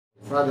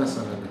Father,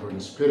 Son, and Holy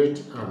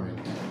Spirit. Amen.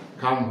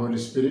 Come, Holy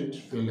Spirit,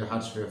 fill the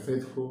hearts of your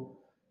faithful,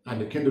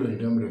 and kindle in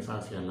them the fire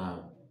of your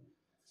love.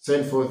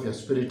 Send forth your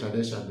Spirit, and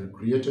they shall be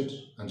created,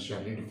 and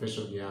shall lead the face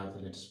of the earth.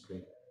 Let us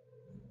pray.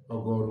 O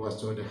God, who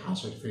hast taught the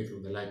hearts of faith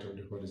with the light of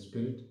the Holy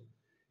Spirit,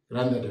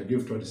 grant that the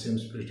gift of the same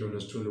Spirit all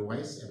is truly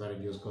wise, ever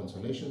reduce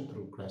consolation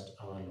through Christ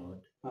our Lord.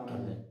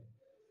 Amen.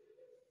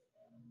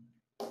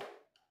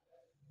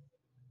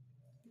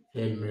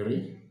 Hail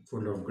Mary,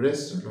 full of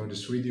grace, the Lord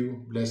is with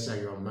you. Blessed are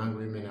you among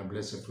women, and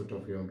blessed the fruit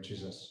of your womb,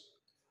 Jesus.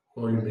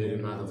 Holy Mary,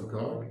 Mother of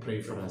God,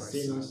 pray for us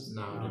sinners,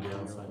 now and at the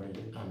hour of our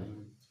death.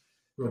 Amen.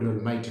 God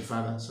Almighty,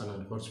 Father, Son,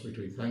 and Holy Spirit,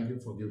 we thank you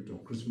for the gift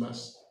of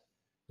Christmas,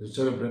 to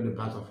celebrate the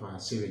birth of our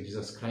Savior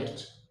Jesus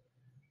Christ.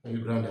 May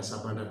you grant us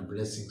abundant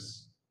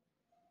blessings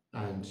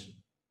and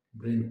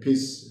bring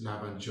peace,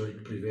 love, and joy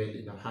to prevail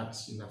in our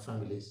hearts, in our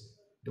families,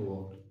 the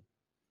world.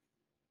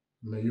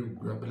 May you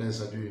bless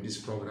us during this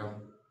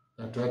program,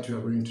 that what we are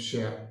going to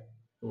share,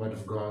 the Word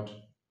of God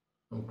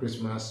on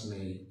Christmas,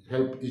 may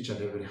help each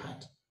and every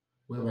heart.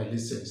 Whoever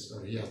listens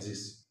or hears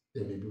this,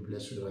 they may be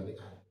blessed with what they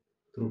are.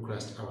 Through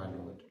Christ our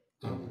Lord.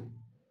 Amen.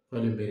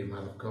 Holy Mary,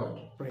 Mother of God,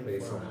 pray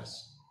for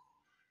us.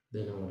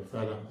 In the name of the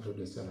Father, and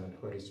the Son, and the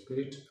Holy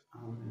Spirit.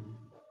 Amen.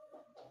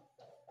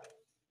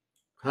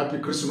 Happy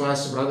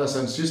Christmas, brothers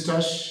and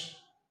sisters.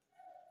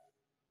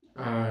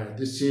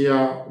 This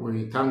year,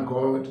 we thank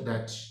God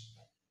that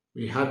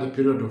we had a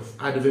period of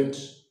Advent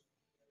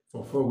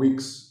for 4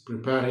 weeks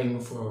preparing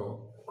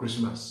for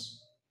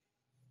Christmas.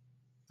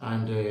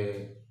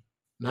 And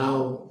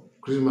now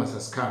Christmas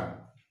has come.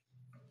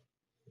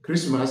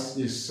 Christmas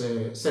is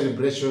a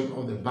celebration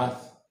of the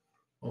birth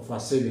of our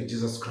Savior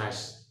Jesus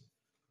Christ,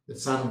 the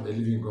Son of the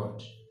living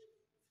God.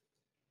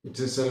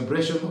 It's a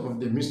celebration of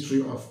the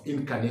mystery of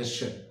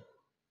incarnation,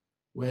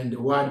 when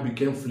the Word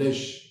became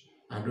flesh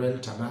and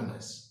dwelt among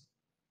us.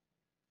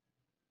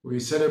 We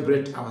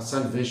celebrate our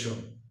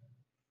salvation.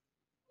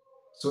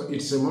 So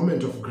it's a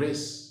moment of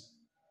grace.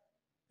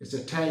 It's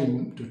a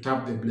time to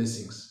tap the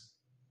blessings.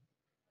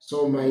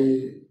 So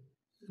my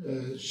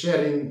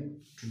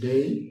sharing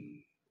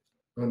today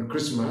on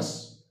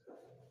Christmas,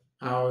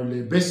 I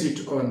will base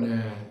it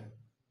on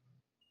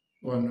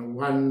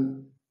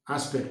one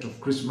aspect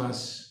of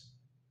Christmas,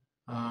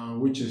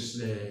 which is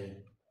the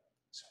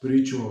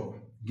spiritual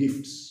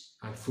gifts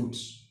and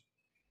fruits.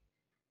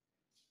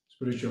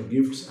 Spiritual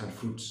gifts and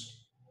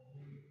fruits,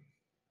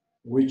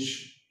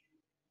 which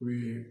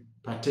we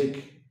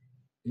partake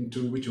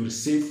into, which we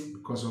receive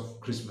because of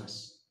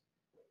Christmas.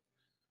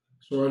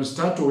 So I'll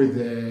start with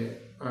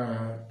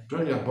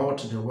talking about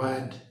the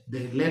word,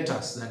 the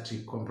letters that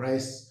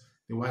comprise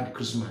the word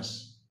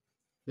Christmas.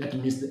 That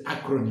means the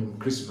acronym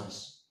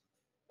Christmas.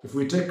 If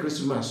we take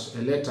Christmas,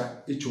 a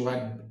letter, each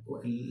word,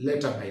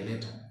 letter by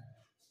letter,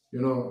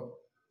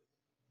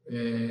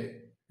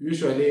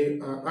 usually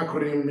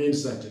acronym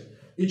means that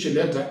each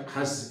letter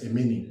has a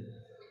meaning.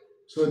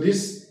 So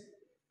this,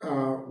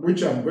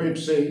 which I'm going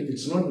to say,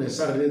 it's not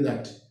necessarily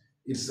that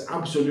it's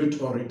absolute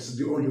or it's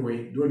the only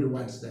way, the only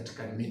words that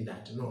can mean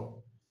that.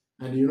 No.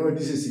 And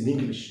this is in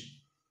English.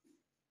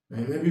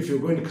 Maybe if you're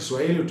going to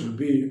Swahili, it will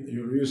be,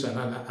 you'll use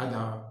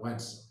other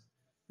words.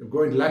 You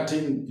go in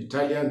Latin,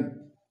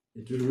 Italian,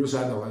 it will use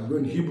other words. Go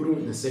in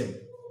Hebrew, the same.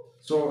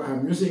 So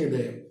I'm using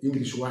the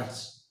English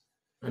words.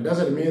 It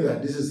doesn't mean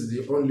that this is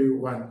the only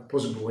one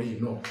possible way,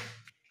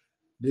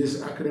 This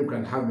acronym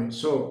can have it.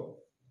 So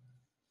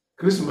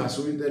Christmas,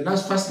 with the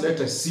first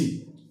letter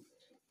C.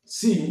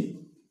 C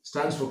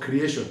stands for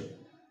creation.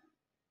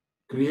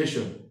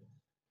 Creation.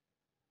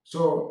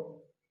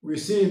 So we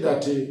see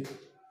that in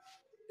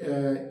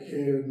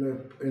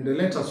the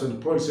letters when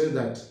Paul says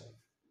that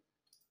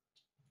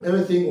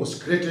everything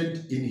was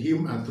created in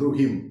him and through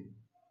him,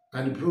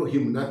 and through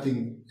him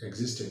nothing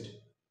existed.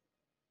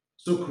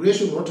 So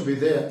creation ought to be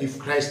there if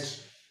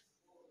Christ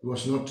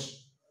was not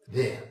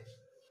there.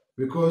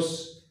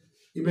 Because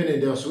even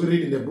as we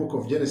read in the book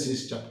of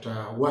Genesis chapter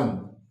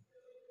 1,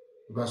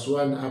 verse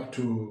 1 up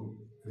to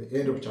the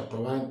end of chapter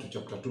 1 to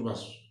chapter 2,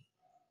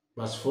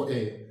 verse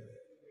 4a,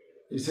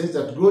 it says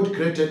that God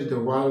created the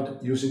world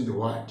using the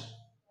word.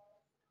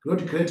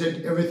 God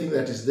created everything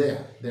that is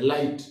there, the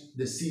light,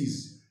 the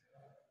seas,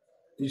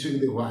 using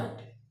the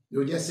word. They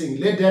were just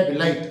saying, let there be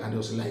light, and there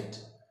was light.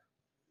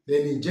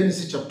 Then in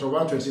Genesis chapter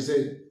 1, he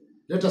said,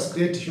 let us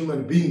create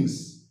human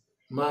beings,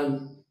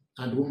 man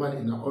and woman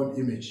in our own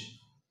image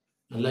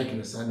and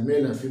likeness, and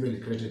male and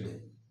female created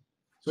them.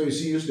 So you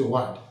see, use the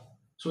word.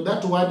 So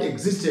that word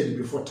existed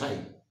before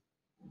time.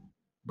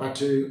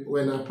 But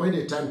when a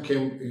appointed time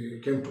came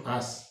to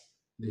us,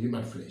 the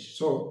human flesh.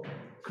 So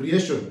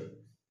creation,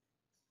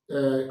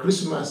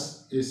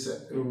 Christmas is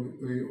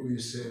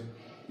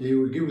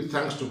we give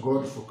thanks to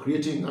God for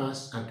creating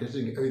us and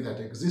creating everything that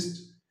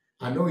exists,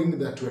 and knowing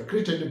that we are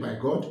created by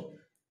God,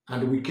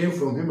 and we came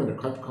from him and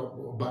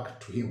come back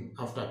to him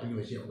after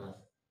being here on earth.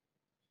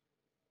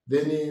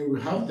 Then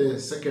we have the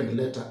second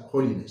letter,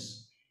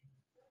 holiness.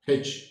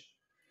 H.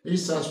 H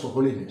stands for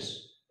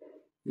holiness.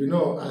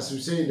 As we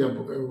say in the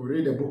book, we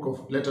read the book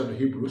of letter to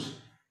Hebrews,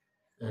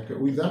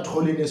 without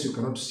holiness you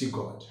cannot see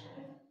God.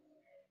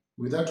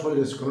 Without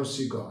holiness, you cannot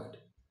see God.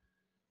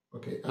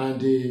 Okay,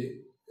 and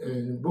in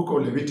the book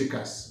of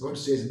Leviticus, God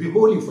says, "Be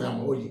holy, for I am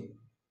holy."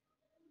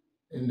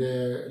 In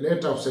the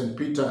letter of Saint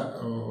Peter,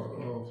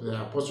 of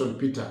the Apostle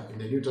Peter in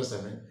the New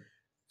Testament,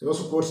 he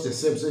also quotes the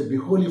same, say, "Be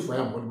holy, for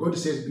I am holy." God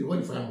says, "Be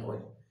holy, for I am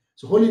holy."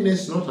 So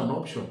holiness is not an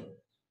option.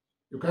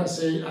 You can't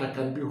say, "I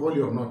can be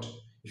holy or not."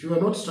 If you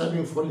are not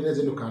striving for holiness,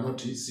 then you cannot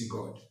see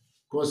God.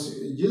 Because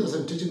Jesus,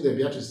 in teaching the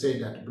Beatitudes,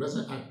 said that,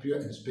 "Blessed are pure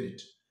in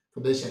spirit,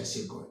 for they shall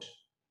see God."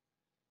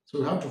 So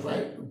we have to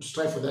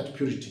strive for that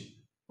purity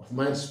of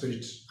mind,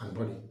 spirit, and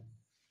body.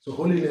 So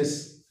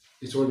holiness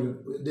is what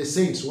the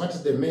saints. What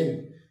is the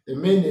main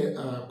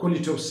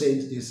quality of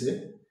saints is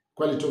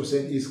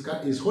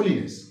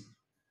holiness.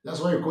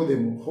 That's why we call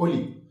them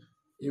holy.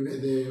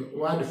 The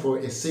word for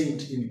a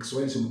saint in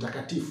Kiswahili is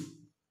mtakatifu,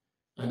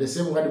 and the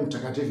same word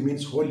mtakatifu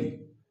means holy.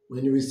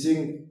 When we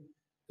sing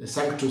the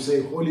sanctus,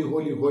 say holy,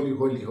 holy, holy,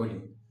 holy,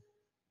 holy.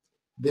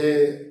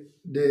 The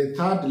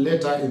third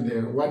letter in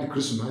the word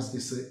Christmas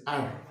is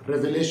R,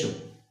 revelation.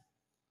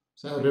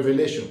 So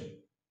revelation.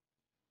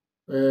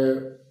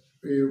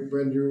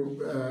 When you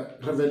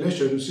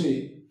revelation, you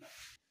see,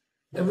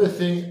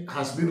 everything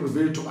has been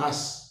revealed to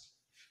us.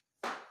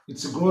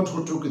 It's God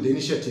who took the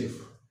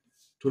initiative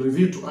to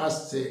reveal to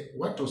us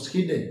what was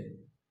hidden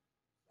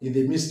in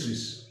the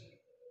mysteries.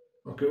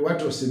 Okay,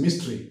 what was a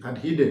mystery and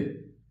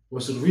hidden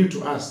was revealed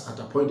to us at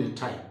a point in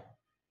time.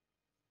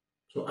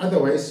 So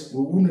otherwise,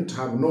 we wouldn't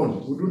have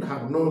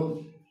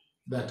known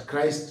that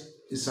Christ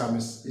is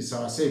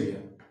our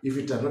Savior if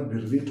it had not been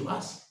revealed to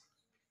us.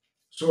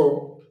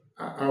 So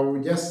I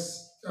will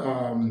just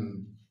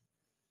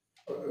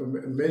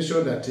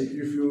mention that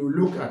if you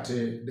look at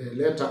the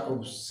letter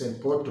of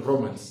St. Paul to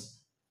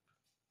Romans,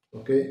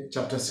 okay,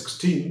 chapter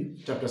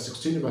 16, verse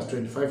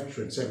 25 to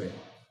 27,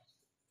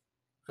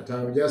 and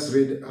I will just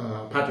read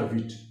part of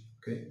it,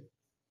 okay.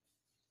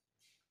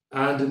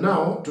 "And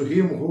now to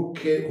him who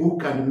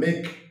can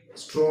make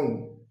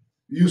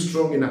you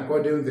strong in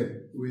accordance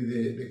with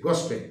the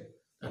gospel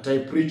that I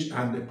preach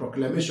and the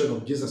proclamation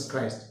of Jesus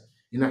Christ,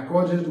 in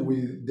accordance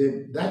with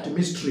that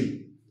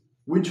mystery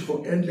which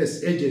for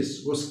endless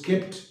ages was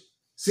kept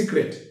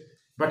secret,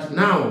 but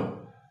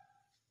now,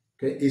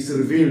 okay, is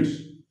revealed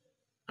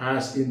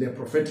as in the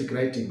prophetic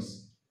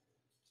writings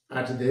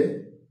at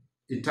the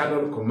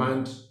eternal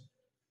command,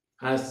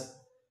 as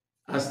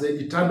the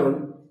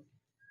eternal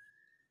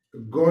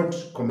God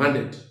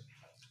commanded."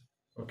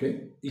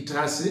 Okay, it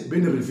has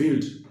been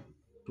revealed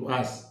to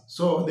us.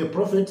 So the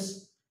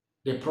prophets,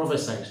 they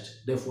prophesied,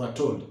 they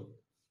foretold.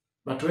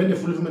 But when the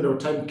fulfillment of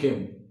time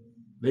came,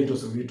 then it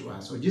was revealed to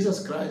us. So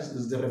Jesus Christ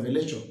is the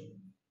revelation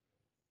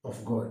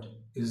of God,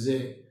 is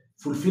the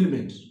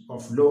fulfillment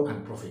of law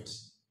and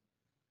prophets.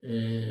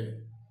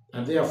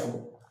 And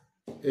therefore,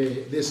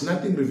 there's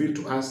nothing revealed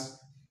to us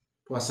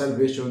for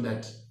salvation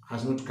that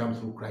has not come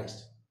through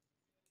Christ.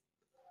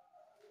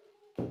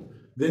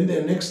 Then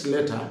the next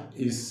letter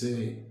is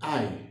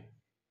I,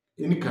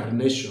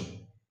 incarnation.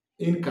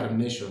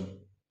 Incarnation.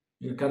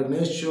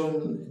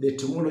 Incarnation, the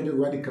etymology of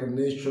the word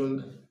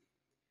incarnation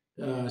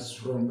is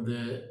from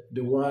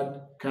the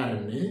word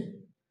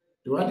carne.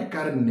 The word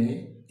carne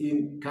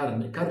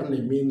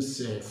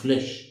means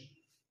flesh.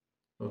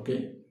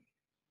 Okay?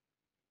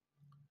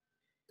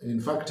 In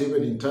fact,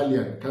 even in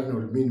Italian, carne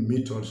will mean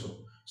meat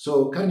also.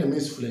 So carne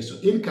means flesh. So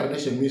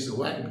incarnation means the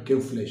word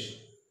became flesh.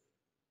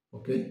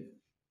 Okay?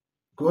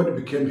 God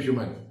became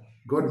human,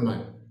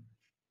 God-man.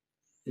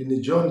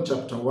 In John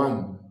chapter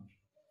 1,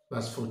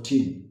 verse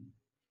 14,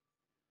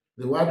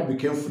 the word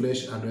became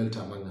flesh and dwelt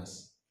among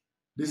us.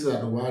 These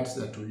are the words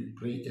that we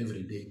pray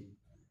every day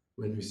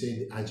when we say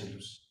the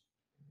Angelus.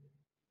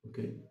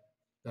 Okay?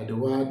 That the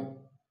word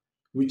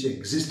which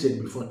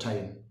existed before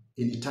time,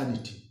 in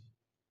eternity.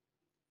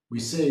 We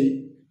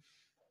say,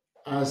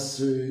 as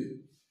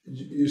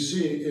you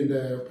see in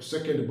the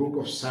second book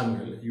of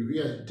Samuel, you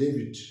hear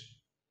David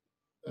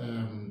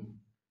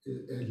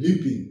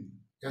leaping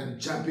and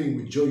jumping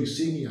with joy,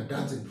 singing and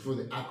dancing before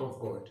the ark of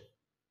God.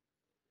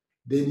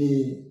 Then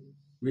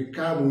we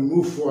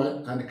move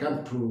forward and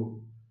come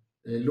to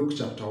Luke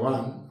chapter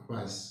 1,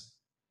 verse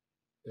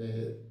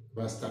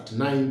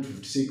 39 to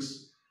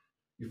 56.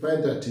 You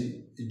find that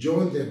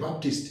John the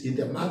Baptist in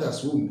the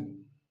mother's womb,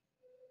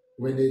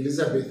 when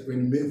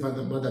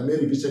Mother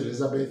Mary visited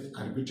Elizabeth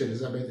and greeted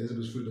Elizabeth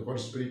was filled with the Holy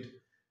Spirit,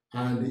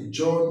 and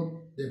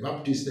John the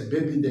Baptist, the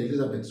baby in the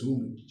Elizabeth's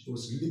womb,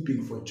 was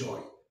leaping for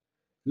joy,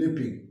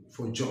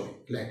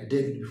 like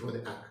David before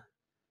the ark.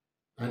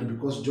 And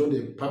because John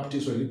the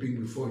Baptist was leaping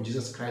before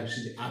Jesus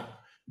Christ, the ark,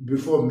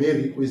 before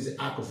Mary, who is the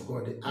ark of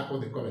God, the ark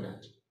of the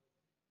covenant.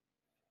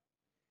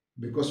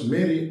 Because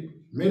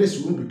Mary's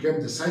womb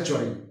became the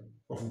sanctuary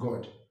of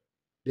God,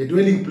 the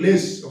dwelling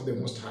place of the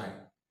Most High.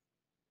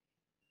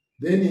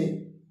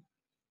 Then,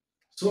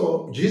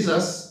 so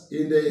Jesus,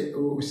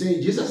 we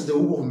say Jesus, the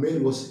womb of Mary,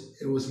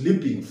 was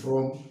leaping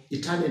from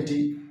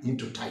eternity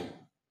into time.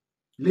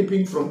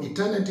 Leaping from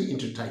eternity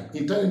into time.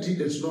 Eternity,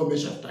 there's no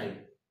measure of time.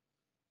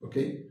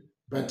 Okay?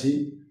 But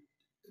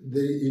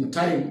in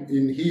time,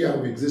 in here,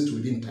 we exist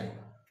within time.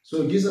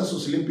 So Jesus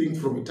was sleeping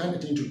from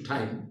eternity into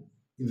time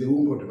in the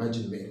womb of the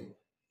Virgin Mary.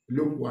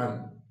 Luke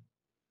 1,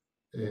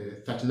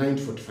 39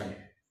 to 45.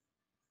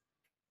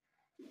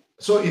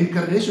 So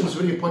incarnation is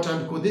very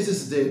important because this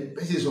is the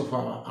basis of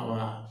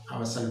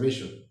our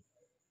salvation.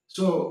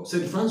 So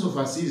St. Francis of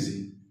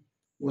Assisi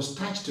was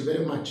touched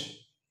very much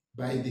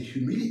by the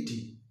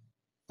humility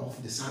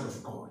of the Son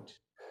of God,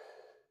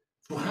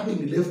 for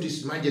having left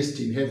his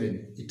majesty in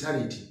heaven,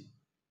 eternity,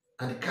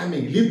 and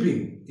coming,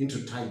 leaping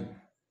into time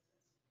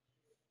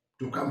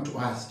to come to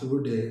us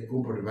through the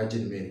womb of the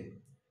Virgin Mary.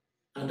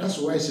 And that's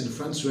why St.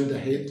 Francis went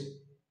ahead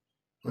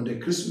on the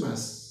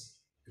Christmas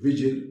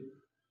vigil,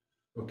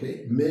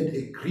 okay, made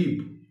a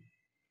crib,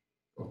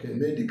 okay,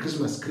 made the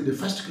Christmas crib, the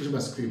first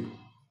Christmas crib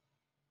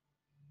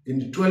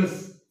in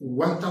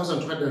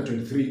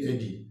 1223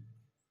 AD.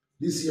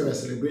 This year we're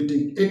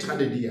celebrating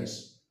 800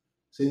 years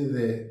since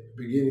the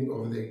beginning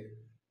of the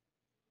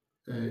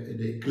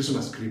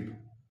Christmas crib.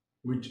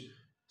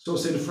 So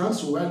St.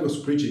 Francis, while he was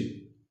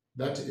preaching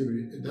that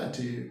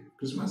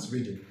Christmas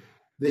vigil,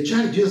 the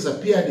child Jesus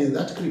appeared in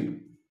that crib.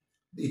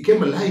 He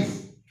came alive.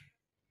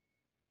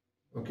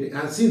 Okay,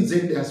 and since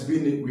then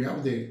we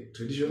have the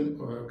tradition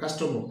or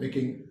custom of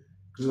making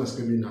Christmas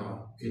crib in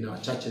our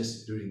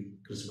churches during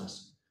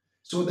Christmas.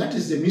 So that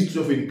is the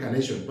mystery of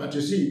incarnation. But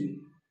you see,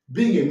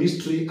 being a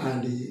mystery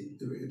and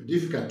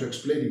difficult to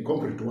explain in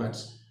concrete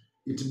words,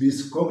 it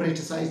is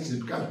concretized, it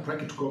becomes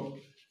practical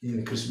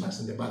in Christmas,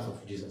 in the birth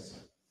of Jesus.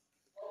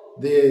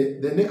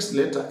 The next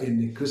letter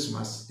in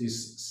Christmas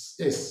is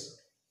S.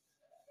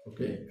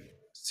 Okay,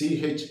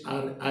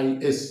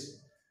 CHRIS.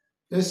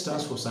 S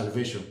stands for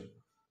salvation.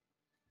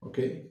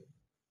 Okay.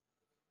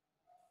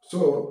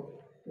 So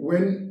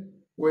when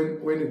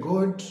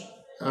God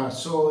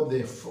saw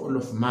the fall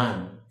of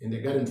man in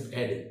the Garden of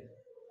Eden,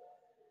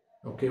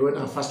 okay, when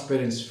our first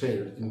parents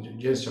fell in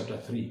Genesis chapter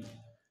 3,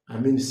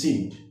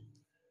 sinned,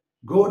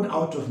 God,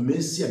 out of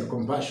mercy and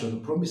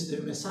compassion, promised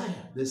the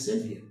Messiah, the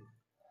Savior.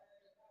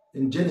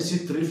 In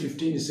Genesis 3:15,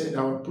 he said,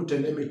 I will put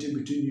an enmity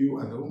between you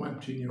and the woman,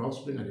 between your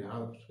offspring and your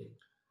offspring.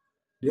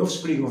 The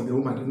offspring of the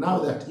woman. Now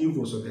that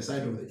evil was on the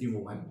side of the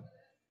evil one,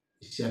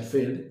 she had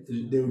failed.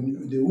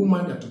 The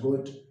woman that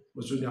God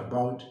was talking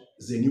about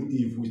is the new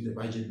Eve, who is the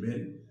Virgin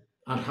Mary,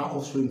 and her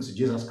offspring is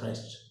Jesus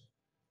Christ,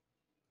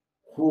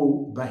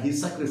 who, by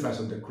his sacrifice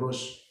on the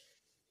cross,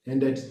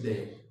 ended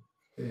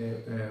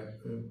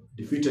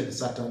defeated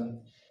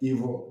Satan,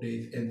 evil,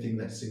 death, anything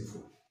that's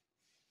sinful.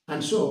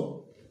 And so,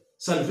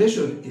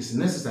 salvation is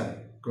necessary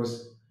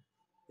because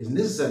it's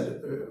necessary,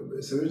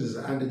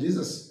 and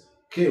Jesus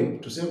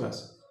came to save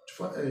us.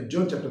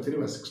 John chapter 3,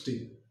 verse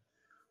 16.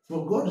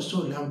 For God so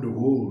loved the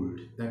world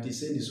that he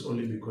sent his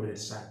only begotten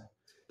Son,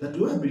 that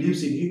whoever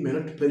believes in him may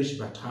not perish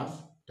but have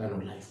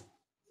eternal life.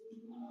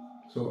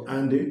 So,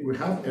 and we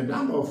have a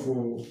number of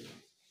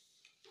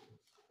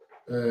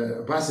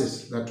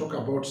verses that talk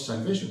about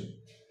salvation,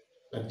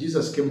 that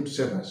Jesus came to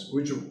save us,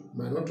 which we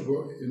might not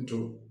go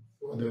into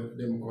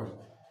them all.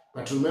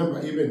 But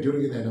remember, even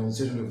during the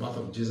annunciation of the birth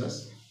of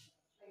Jesus,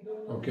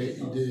 okay,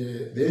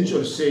 the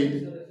angel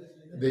said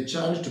the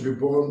child to be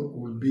born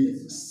will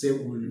be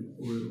saved,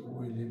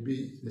 will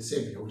be the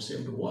Savior, will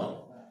save the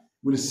world,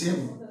 will save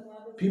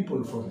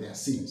people from their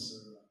sins.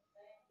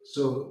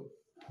 So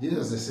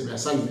Jesus is the Savior,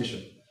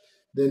 salvation.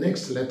 The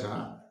next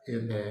letter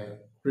in the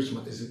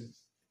Christmas is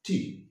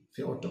T,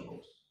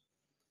 Theotokos.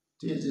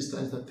 T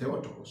stands for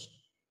Theotokos.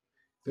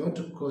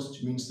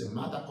 Theotokos means the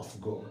mother of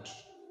God,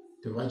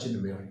 the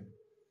Virgin Mary.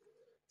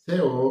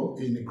 Theo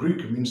in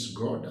Greek means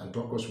God, and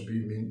Tokos would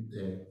mean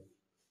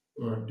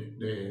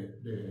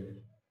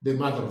the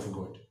mother of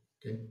God.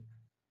 Okay,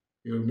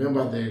 you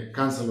remember the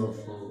Council of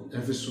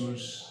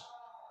Ephesus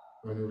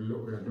when we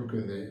look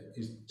in the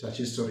church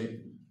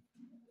history,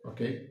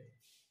 okay,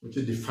 which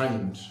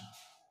defined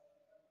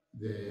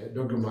the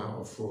dogma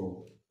of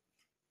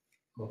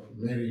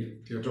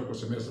Mary,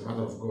 Theotokos, Mary is the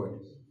mother of God.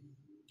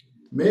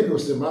 Mary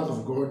was the mother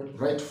of God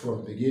right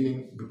from the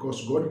beginning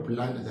because God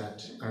planned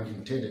that and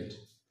intended,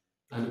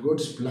 and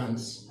God's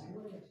plans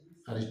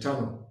are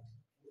eternal.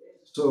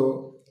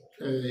 So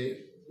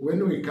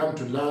when we come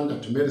to learn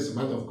that Mary is the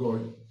mother of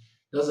God,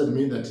 doesn't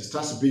mean that it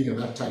starts being at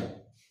that time.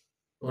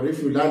 Or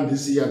if you learn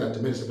this year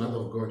that Mary is the mother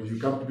of God, you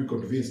come to be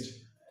convinced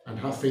and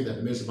have faith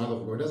that Mary is the mother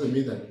of God, doesn't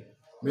mean that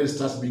Mary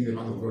starts being the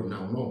mother of God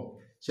now. No.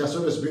 She has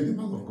always been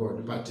the mother of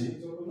God, but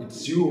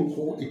it's you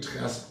who it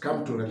has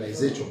come to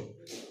realization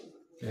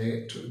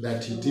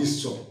that it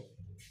is so.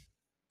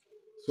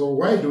 So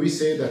why do we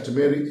say that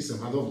Mary is the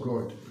mother of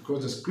God?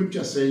 Because the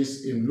scripture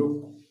says in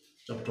Luke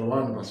chapter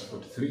 1, verse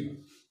 43.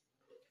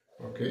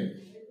 Okay?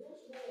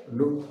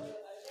 Luke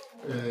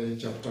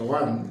chapter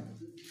 1,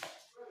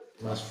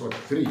 verse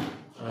 43.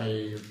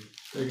 I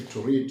like to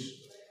read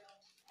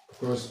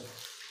because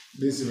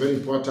this is very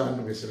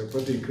important. We're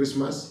celebrating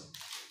Christmas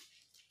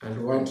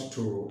and want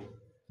to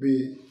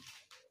be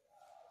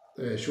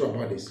sure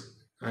about this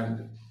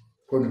and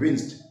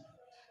convinced.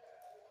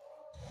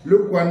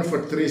 Luke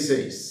 1:43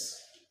 says,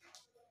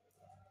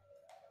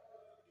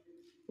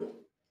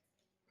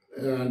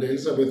 And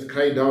Elizabeth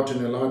cried out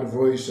in a loud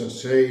voice and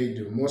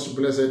said, Most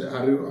blessed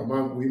are you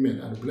among women,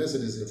 and blessed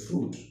is the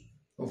fruit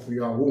of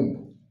your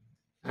womb.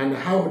 And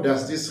how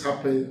does this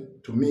happen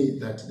to me,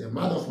 that the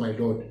mother of my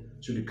Lord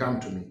should come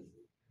to me?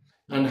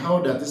 And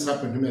how does this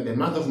happen to me, that the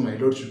mother of my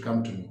Lord should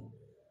come to me?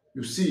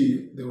 You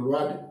see, the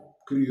word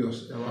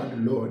curious, the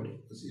word Lord,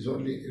 is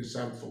only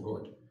reserved for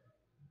God.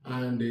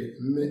 And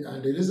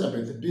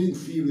Elizabeth, being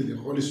filled with the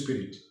Holy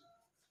Spirit,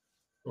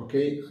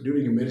 okay,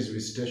 during Mary's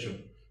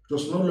visitation, it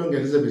was no longer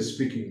Elizabeth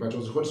speaking, but it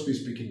was the Holy Spirit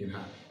speaking in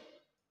her.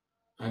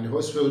 And the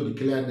Holy Spirit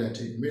declared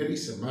that Mary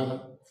is the mother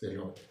of the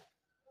Lord.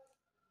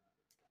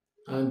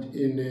 And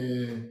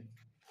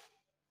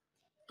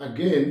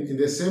again, in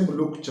the same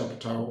Luke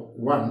chapter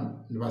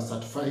 1, verse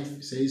 35,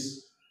 it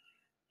says,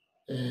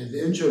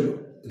 the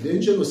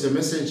angel was a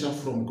messenger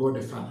from God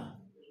the Father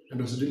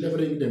and was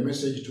delivering the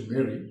message to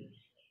Mary.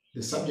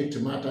 The subject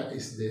matter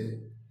is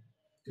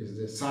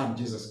the Son,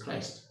 Jesus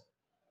Christ.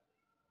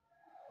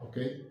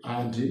 Okay,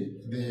 and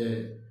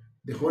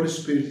the Holy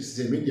Spirit is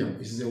the medium,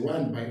 is the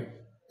one by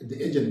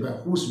the agent by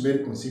whose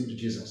Mary conceived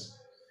Jesus.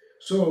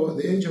 So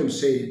the angel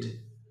said,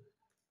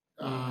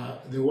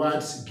 the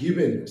words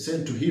given,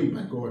 sent to him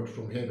by God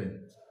from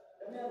heaven,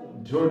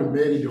 told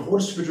Mary, the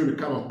Holy Spirit will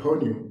come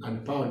upon you,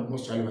 and power will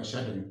most highly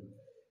overshadow you.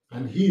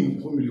 And him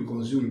whom you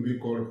conceive will be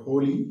called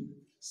Holy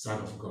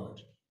Son of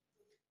God.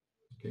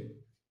 Okay,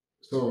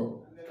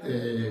 so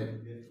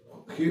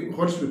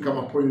Holy Spirit will come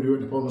upon you,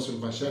 the power will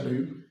overshadow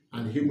you,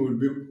 and him whom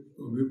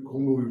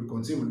will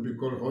conceive will be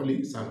called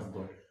Holy Son of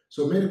God.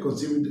 So Mary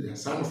conceived the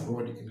Son of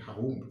God in her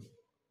womb.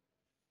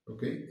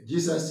 Okay,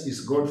 Jesus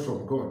is God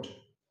from God.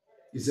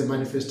 It's a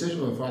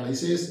manifestation of the Father. He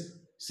says,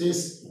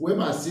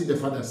 whoever has seen the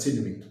Father has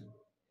seen me.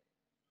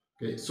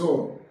 Okay,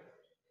 so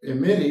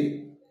Mary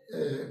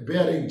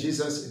bearing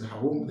Jesus in her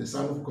womb, the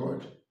Son of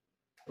God,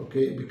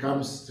 okay,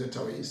 becomes straight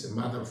away is a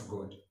mother of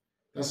God.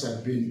 That's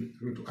has been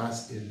written to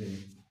us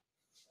in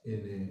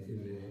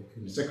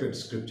sacred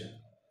scripture.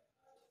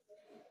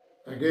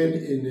 Again,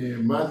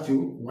 in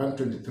Matthew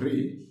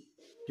 1:23,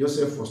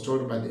 Joseph was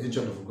told by the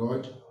angel of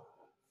God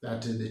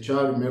that the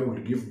child Mary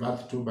will give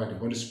birth to by the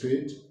Holy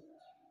Spirit.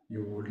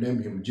 You will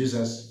name him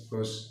Jesus,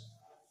 because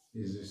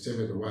he's the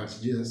seventh words.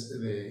 Jesus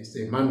is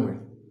the Emmanuel.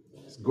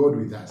 It's God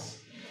with us.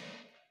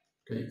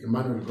 Okay,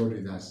 Emmanuel, God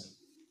with us.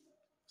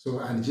 So,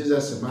 and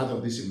Jesus, the mother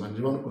of this Emmanuel,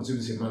 the one who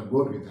conceives this Emmanuel,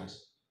 God with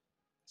us.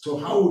 So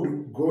how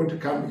would God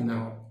come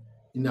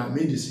in our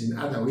midst in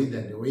other way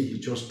than the way he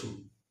chose to?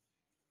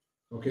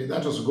 Okay,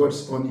 that was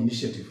God's own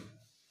initiative.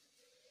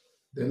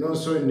 Then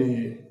also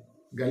in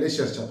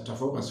Galatians chapter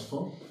 4, verse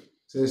 4,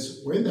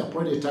 says, when the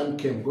appointed time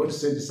came, God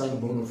sent the Son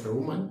born of a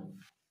woman,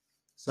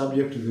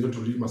 subject to the law,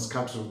 to redeem us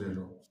captives of the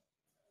law.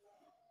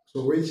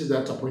 So which is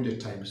that appointed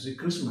time? It's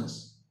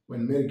Christmas,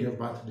 when Mary gave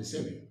birth to the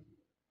Savior.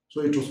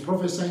 So it was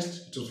prophesied,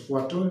 it was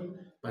foretold,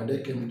 but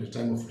there came the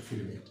time of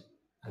fulfillment,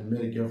 and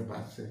Mary gave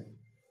birth to the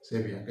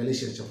Savior.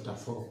 Galatians chapter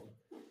 4,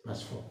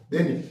 verse 4.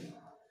 Then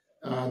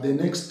the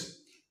next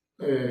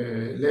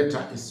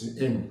letter is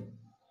M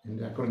in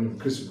the acronym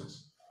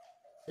Christmas.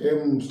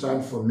 M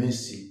stands for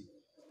mercy.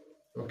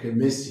 Okay,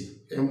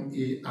 mercy.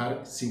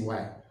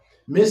 M-E-R-C-Y.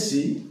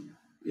 Mercy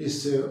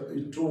is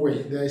a true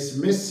way. There is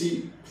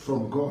mercy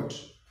from God.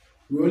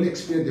 We all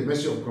experience the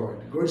mercy of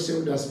God. God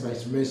saved us by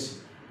his mercy.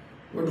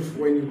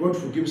 When God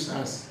forgives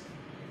us,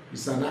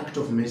 it's an act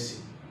of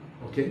mercy.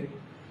 Okay?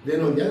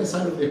 Then on the other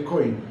side of the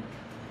coin,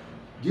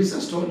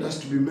 Jesus told us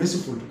to be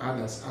merciful to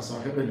others as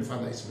our Heavenly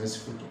Father is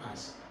merciful to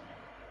us.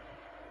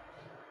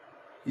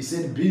 He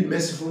said, be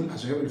merciful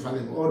as your Heavenly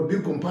Father, or be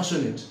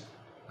compassionate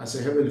as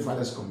your Heavenly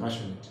Father is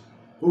compassionate,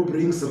 who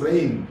brings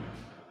rain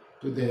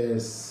to the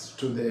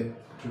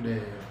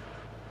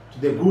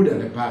good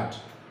and the bad.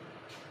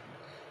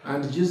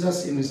 And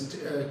Jesus in his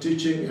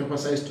teaching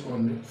emphasized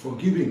on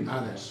forgiving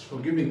others,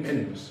 forgiving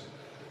enemies.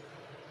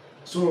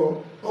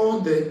 So all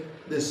the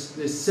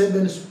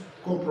 7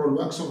 corporal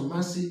works of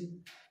mercy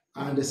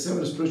and the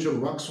 7 spiritual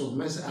works of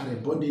mercy are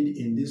embodied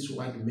in this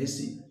word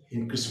mercy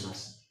in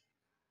Christmas.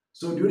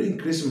 So during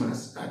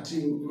Christmas,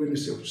 when we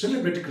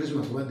celebrate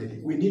Christmas,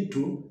 we need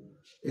to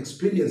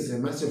experience the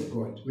mercy of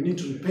God. We need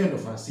to repent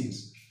of our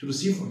sins, to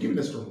receive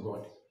forgiveness from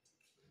God.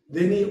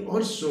 Then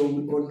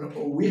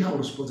we have a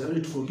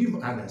responsibility to forgive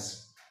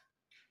others.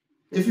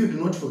 If you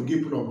do not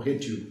forgive people who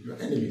hate you, your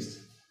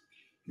enemies,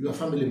 your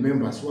family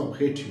members who have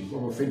hated you, who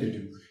have offended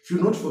you, if you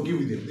do not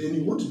forgive them, then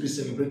you won't be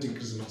celebrating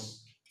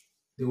Christmas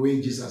the way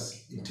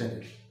Jesus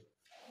intended.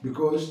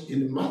 Because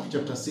in Matthew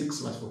chapter 6,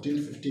 verse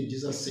 14-15,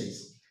 Jesus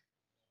says,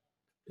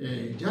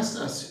 just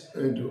as,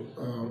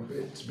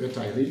 it's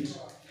better I read,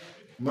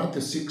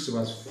 Matthew 6,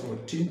 verse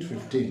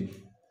 14-15,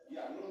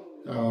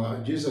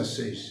 Jesus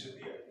says,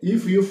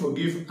 if you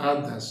forgive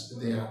others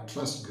their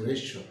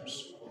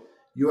transgressions,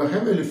 your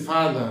heavenly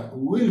Father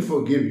will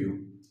forgive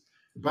you.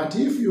 But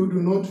if you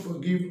do not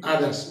forgive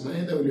others,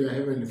 neither will your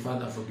heavenly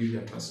Father forgive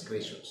your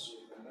transgressions.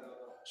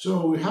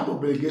 So we have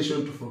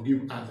obligation to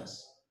forgive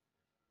others,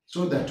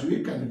 so that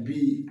we can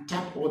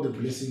tap all the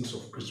blessings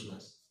of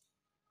Christmas.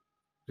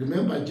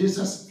 Remember,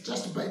 Jesus,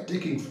 just by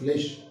taking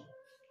flesh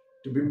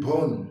to be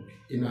born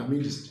in our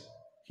midst.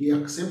 He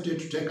accepted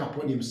to take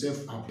upon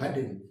himself our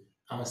burden,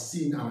 our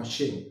sin, our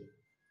shame,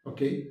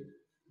 okay,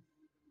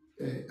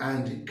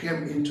 and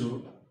came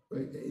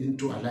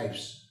into our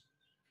lives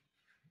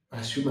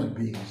as human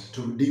beings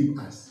to redeem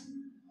us.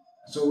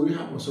 So we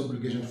have also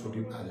obligation to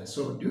forgive others.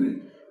 So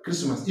during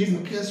Christmas, if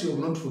in case you have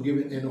not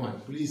forgiven anyone,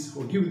 please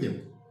forgive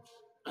them.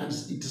 And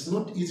it is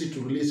not easy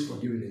to release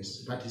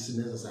forgiveness, but it's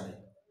necessary.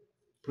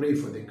 Pray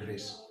for the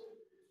grace.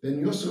 Then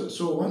you also,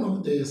 so one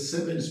of the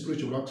 7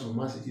 spiritual works of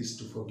mercy is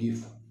to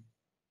forgive.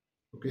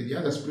 Okay, the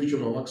other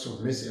spiritual works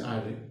of mercy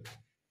are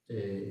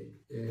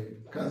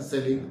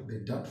counseling the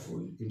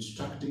doubtful,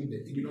 instructing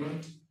the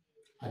ignorant,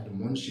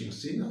 admonishing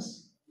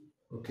sinners.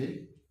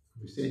 Okay,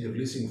 we say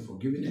releasing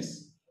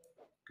forgiveness.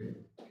 Okay,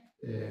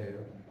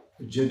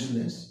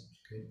 gentleness.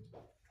 Okay,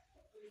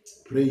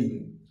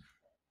 praying.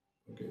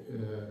 Okay,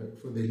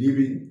 for the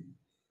living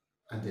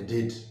and the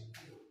dead.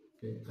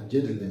 Okay, and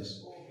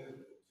gentleness.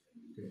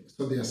 Okay,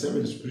 so there are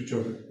 7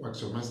 spiritual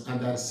works of mercy, and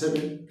there are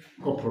 7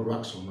 corporal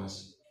works of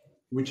mercy,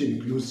 which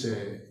includes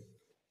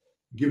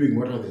giving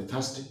water to the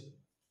thirsty,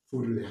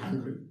 food to the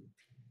hungry,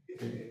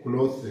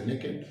 clothe the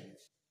naked,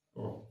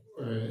 or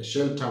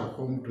shelter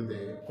home to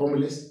the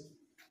homeless,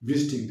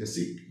 visiting the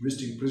sick,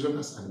 visiting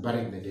prisoners, and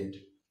burying the dead.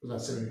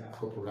 Those are 7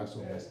 corporal works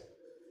of mercy.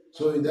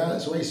 So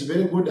that's why it's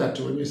very good that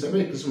when you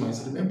celebrate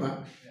Christmas,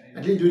 remember,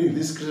 at least during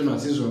this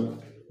Christmas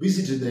season,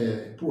 visit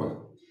the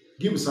poor.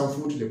 Give some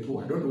food to the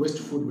poor. Don't waste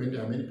food when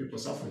there are many people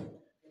suffering,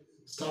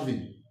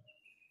 starving.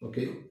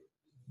 Okay?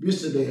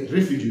 Visit the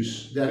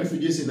refugees. There are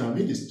refugees in our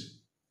midst,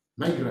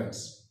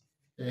 migrants,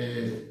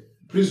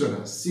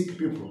 prisoners, sick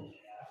people.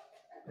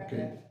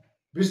 Okay?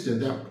 Visit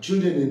their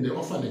children in the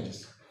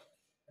orphanages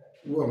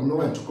who have no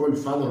one to call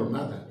father or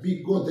mother.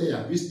 Go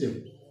there, visit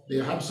them. They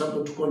have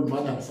someone to call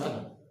mother and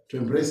father to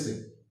embrace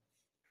them.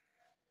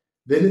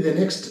 Then the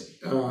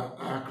next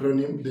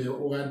acronym, the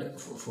word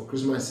for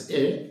Christmas,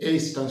 A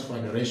stands for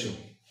adoration.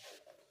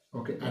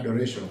 Okay,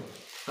 adoration.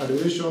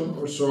 Adoration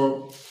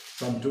also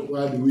some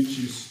word which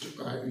is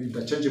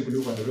interchangeable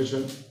with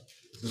adoration.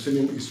 The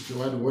same is the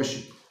word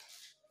worship.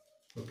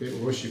 Okay,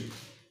 worship.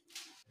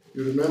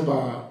 You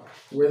remember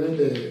when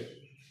the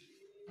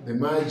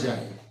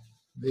Magi,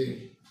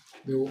 the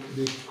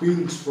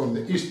queens from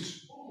the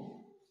east,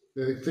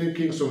 the 3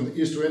 kings from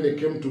the east, when they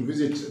came to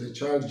visit the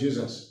child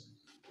Jesus,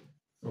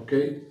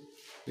 okay,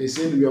 they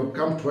said, we have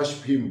come to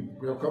worship him,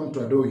 we have come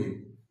to adore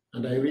him.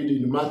 And I read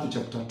in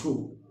Matthew chapter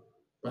 2,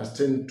 verse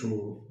 10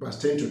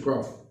 to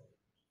 12.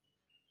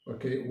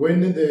 Okay,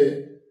 when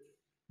the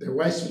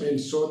wise men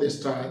saw the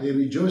star, they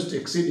rejoiced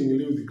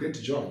exceedingly with great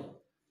joy.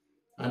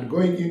 And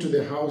going into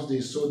the house,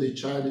 they saw the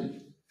child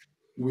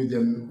with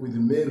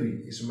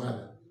Mary, his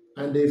mother.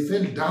 And they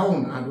fell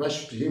down and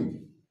worshipped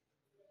him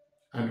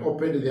and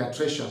opened their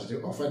treasures. They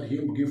offered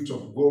him gifts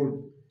of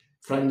gold,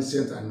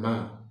 frankincense, and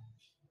myrrh.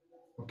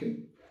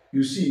 Okay,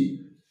 you see,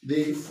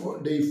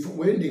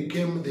 when they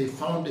came, they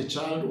found the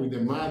child with the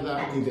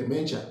mother in the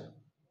manger,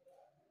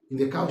 in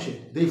the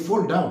cowshed. They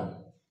fall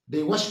down,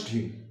 they worshipped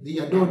him, they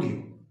adored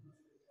him.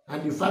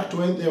 And in fact,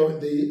 when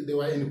they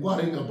were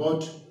inquiring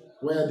about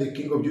where the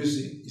King of Jews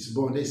is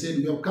born, they said,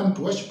 we have come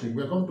to worship him,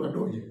 we have come to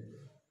adore him.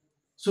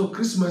 So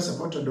Christmas is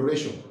about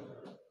adoration.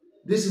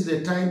 This is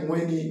the time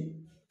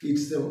when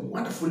it's the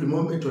wonderful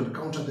moment to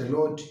encounter the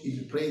Lord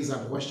in praise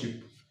and worship,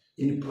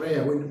 in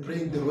prayer, when you're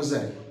praying the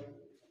rosary.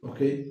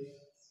 Okay?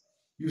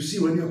 You see,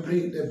 when you're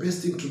praying, the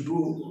best thing to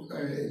do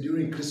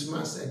during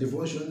Christmas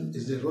devotion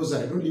is the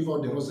rosary. Don't leave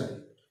out the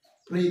rosary.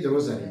 Pray the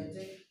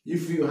rosary.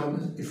 If you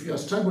are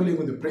struggling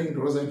with the praying the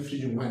rosary,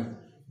 finishing one,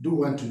 do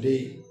one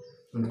today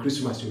on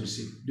Christmas, you'll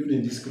see,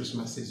 during this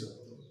Christmas season.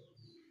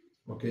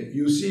 Okay,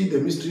 you see the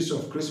mysteries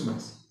of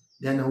Christmas,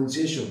 the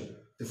Annunciation,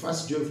 the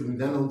first joyful,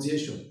 the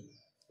Annunciation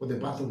for the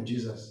birth of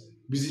Jesus,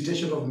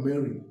 visitation of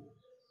Mary,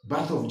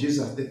 birth of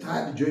Jesus. The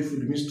third joyful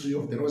mystery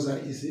of the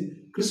Rosary is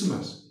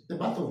Christmas, the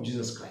birth of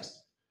Jesus Christ.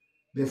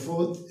 The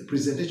fourth,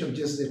 presentation of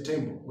Jesus in the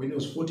temple when he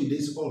was 40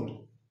 days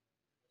old.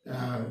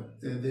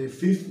 The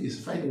fifth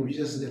is finding of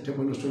Jesus in the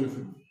temple when he was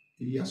 12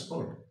 years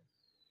old.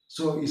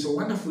 So it's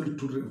wonderful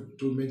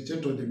to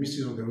meditate on the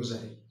mysteries of the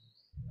Rosary.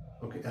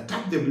 Okay,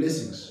 tap the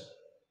blessings.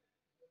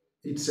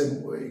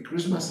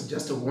 Christmas is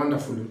just a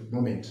wonderful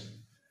moment.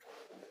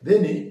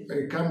 Then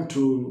I come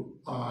to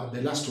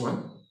the last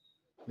one,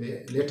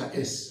 the letter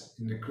S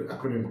in the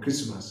acronym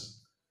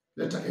Christmas.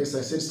 Letter S,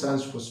 I said,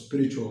 stands for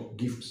spiritual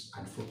gifts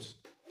and fruits.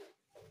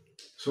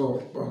 So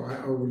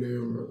I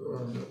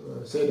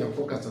will say that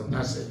focus on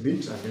that a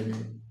bit, and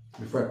then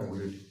before I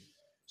conclude,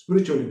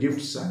 spiritual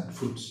gifts and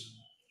fruits.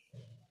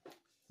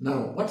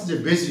 Now, what's the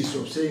basis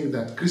of saying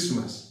that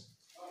Christmas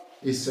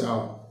is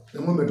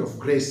the moment of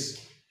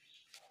grace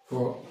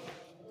for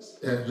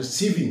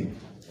receiving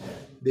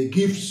the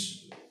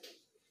gifts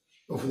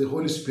of the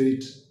Holy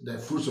Spirit, the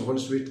fruits of the Holy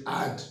Spirit,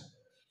 and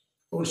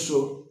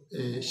also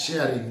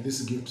sharing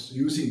these gifts,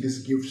 using these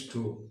gifts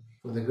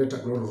for the greater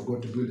glory of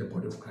God to build the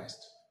body of Christ?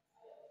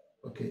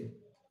 Okay.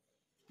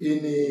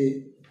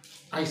 In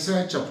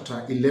Isaiah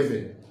chapter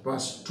 11,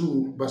 verse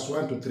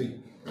 1 to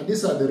 3, and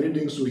these are the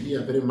readings we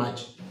hear very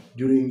much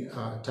during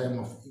time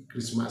of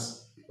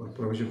Christmas or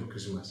provision for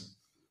Christmas.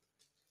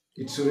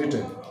 It's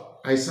written,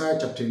 Isaiah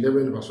chapter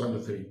 11, verse 1 to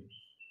 3.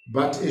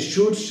 But a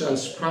shoot shall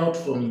sprout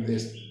from the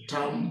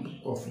stump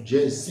of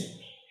Jesse,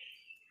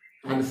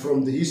 and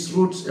from his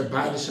roots a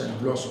bud shall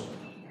blossom.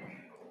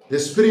 The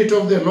Spirit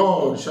of the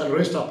Lord shall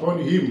rest upon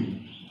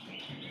him,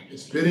 a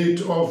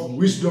spirit of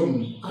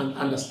wisdom and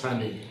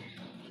understanding,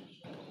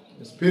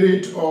 a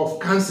spirit of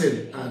counsel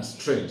and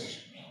strength,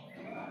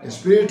 a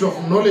spirit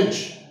of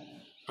knowledge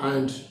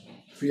and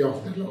fear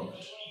of the Lord.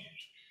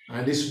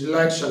 And his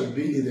delight shall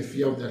be in the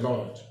fear of the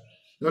Lord.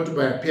 Not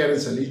by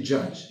appearance shall he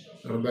judge,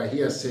 nor by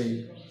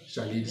hearsay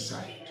shall he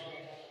decide.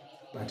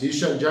 But he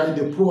shall judge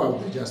the poor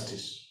with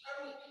justice,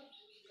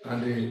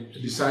 and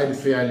decide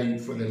fairly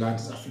for the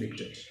lands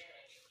afflicted.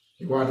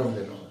 The word of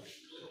the Lord.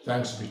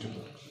 Thanks be to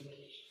God.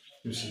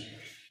 You see,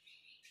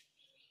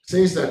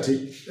 says that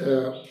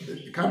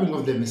the coming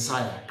of the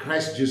Messiah,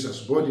 Christ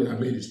Jesus, born in our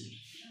midst,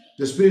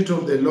 the Spirit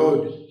of the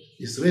Lord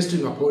is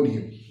resting upon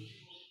him.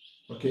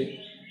 Okay?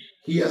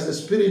 He has the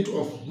spirit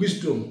of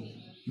wisdom,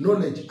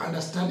 knowledge,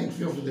 understanding,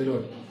 fear of the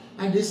Lord.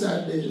 And these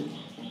are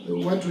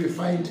what we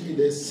find in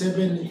the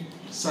 7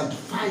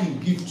 sanctifying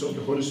gifts of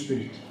the Holy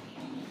Spirit,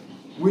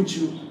 which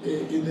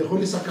in the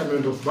Holy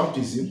Sacrament of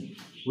Baptism,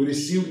 we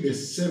receive the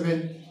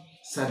 7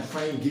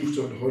 sanctifying gifts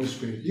of the Holy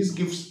Spirit. These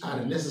gifts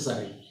are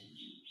necessary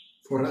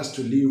for us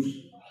to live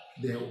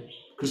the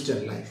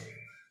Christian life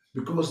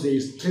because they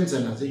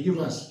strengthen us, they give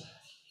us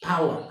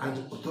power and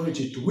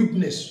authority to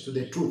witness to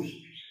the truth,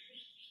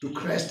 to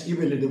Christ,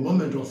 even in the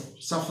moment of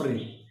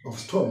suffering, of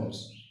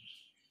storms,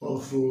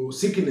 of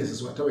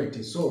sicknesses, whatever it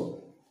is.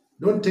 So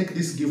don't take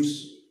these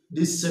gifts,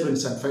 these 7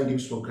 sanctifying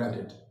gifts for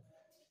granted.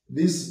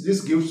 These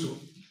 7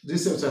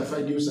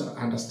 sanctifying gifts are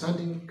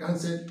understanding,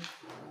 counsel,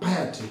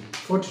 piety,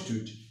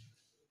 fortitude,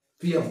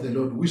 fear of the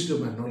Lord,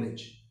 wisdom and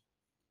knowledge.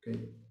 Okay,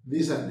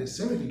 these are the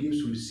 7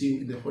 gifts we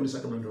receive in the Holy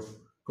Sacrament of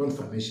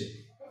Confirmation.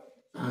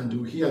 And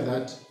we hear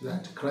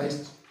that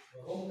Christ,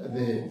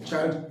 the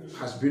child,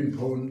 has been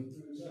born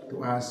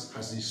to us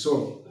as his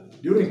son.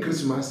 During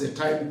Christmas, a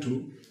time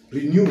to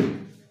renew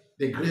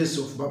the grace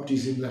of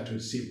baptism that we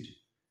received,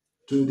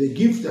 to the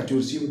gift that you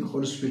receive in the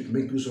Holy Spirit,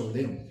 make use of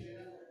them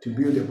to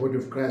build the body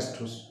of Christ,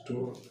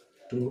 for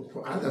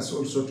others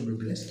also to be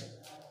blessed.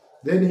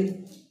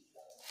 Then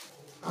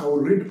I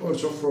will read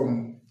also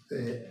from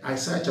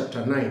Isaiah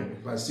chapter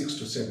 9, verse 6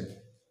 to 7,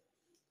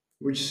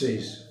 which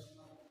says,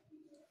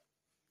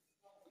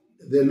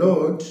 the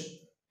Lord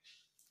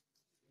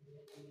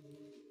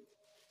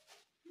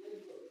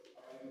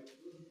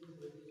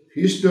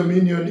his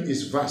dominion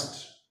is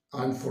vast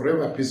and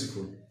forever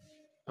peaceful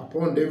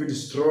upon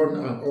David's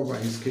throne and over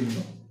his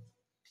kingdom,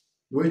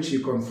 which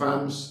he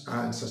confirms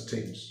and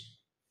sustains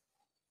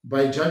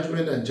by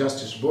judgment and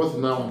justice, both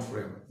now and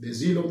forever. The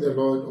zeal of the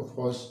Lord of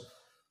hosts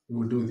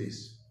will do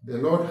this. The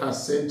Lord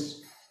has sent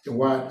a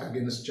word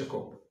against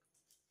Jacob,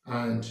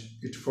 and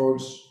it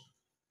falls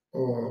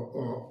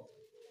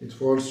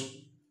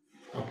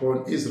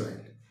upon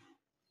Israel.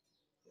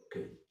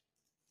 Okay.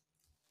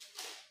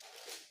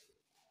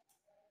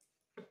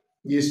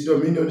 His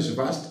dominion is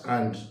vast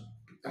and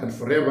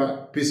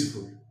forever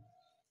peaceful.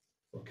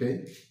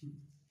 Okay.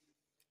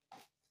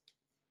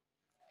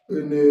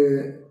 In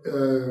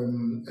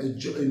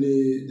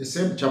the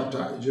same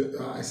chapter,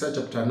 Isaiah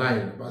chapter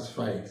 9, verse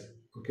 5.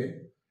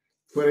 Okay.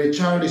 For a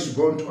child is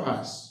born to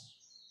us,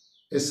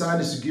 a son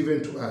is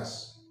given to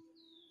us.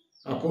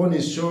 Upon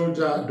his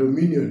shoulder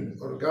dominion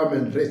or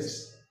government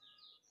rests.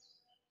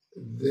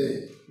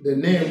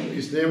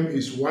 His name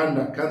is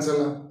Wonder,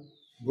 Counselor,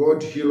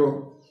 God,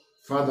 Hero,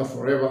 Father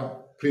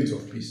forever, Prince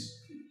of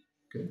Peace.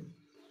 Okay.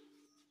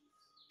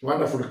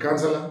 Wonderful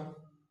Counselor.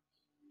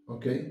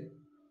 Okay.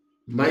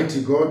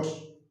 Mighty God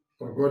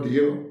or God,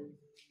 Hero.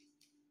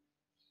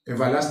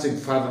 Everlasting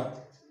Father,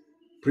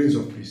 Prince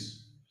of Peace.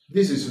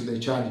 This is the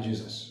child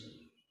Jesus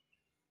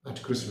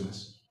at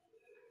Christmas.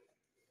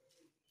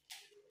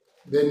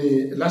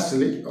 Then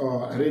lastly,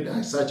 I read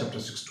Isaiah chapter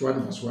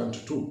 61, verse 1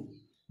 to 2.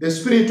 The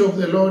Spirit of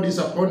the Lord is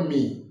upon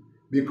me,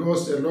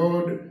 because the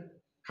Lord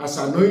has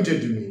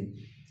anointed me.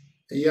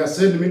 He has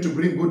sent me to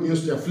bring good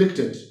news to the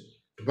afflicted,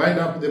 to bind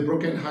up the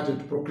brokenhearted,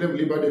 to proclaim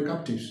liberty to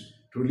captives,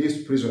 to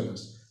release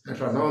prisoners, and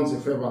to announce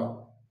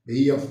the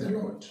year of the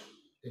Lord,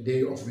 the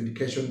day of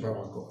vindication by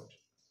our God,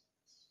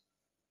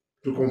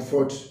 to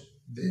comfort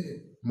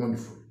the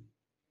mournful.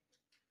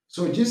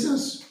 So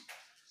Jesus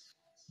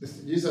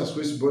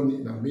who is born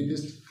in our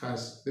midst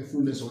has the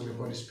fullness of the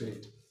Holy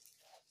Spirit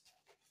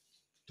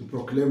to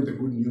proclaim the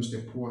good news to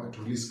the poor,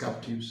 to release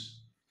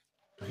captives,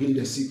 to heal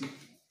the sick,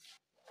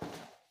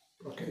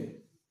 okay,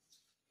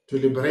 to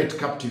liberate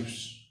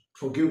captives,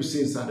 forgive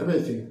sins and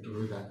everything to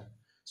do that.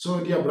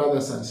 So dear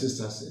brothers and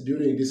sisters,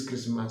 during this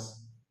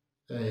Christmas,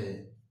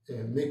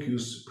 make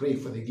use, pray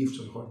for the gifts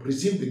of the Holy Spirit,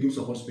 receive the gifts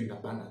of the Holy Spirit in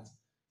abundance,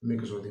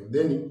 make use of them.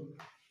 Then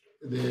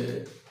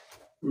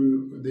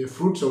the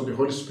fruits of the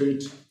Holy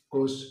Spirit, of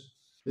course,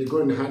 they go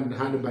hand in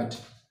hand, but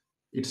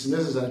it's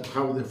necessary to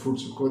have the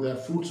fruits because they are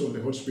fruits of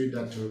the Holy Spirit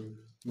that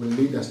will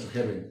lead us to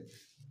heaven.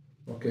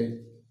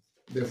 Okay?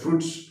 the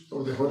fruits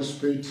of the Holy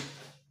Spirit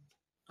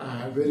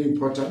are very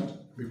important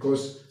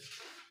because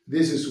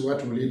this is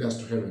what will lead us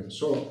to heaven.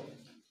 So,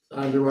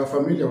 and we are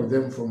familiar with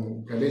them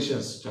from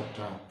Galatians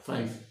chapter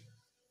 5,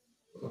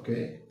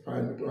 okay,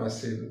 and it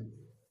was in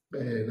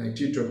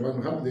 19:21.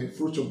 We have the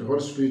fruits of the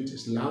Holy Spirit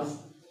is love,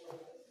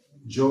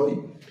 joy,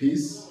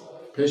 peace,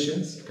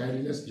 patience,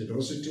 kindness,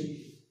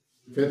 generosity,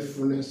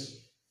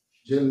 faithfulness,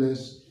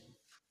 gentleness,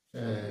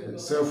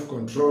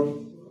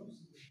 self-control,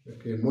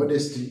 okay,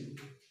 modesty,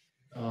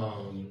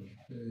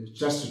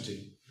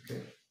 chastity,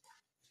 okay,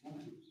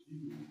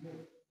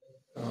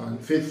 and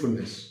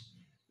faithfulness.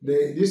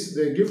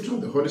 The gift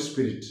of the Holy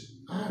Spirit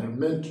are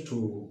meant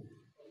to,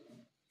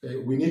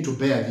 we need to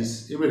bear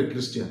this, even a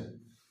Christian.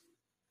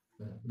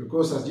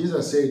 Because as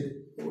Jesus said,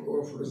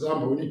 or for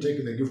example, when you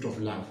take the gift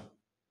of love,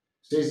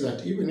 says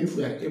that even if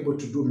we are able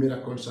to do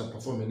miracles and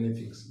perform many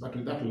things, but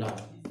without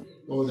love,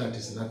 all that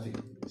is nothing.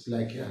 It's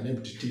like an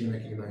empty tin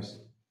making noise.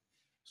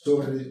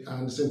 So,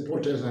 and St. Paul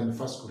tells in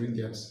 1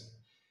 Corinthians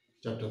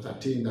chapter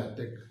 13 that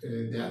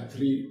there are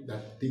three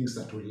things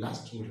that will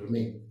last, will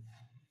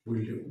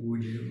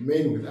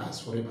remain with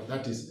us forever.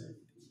 That is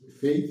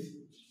faith,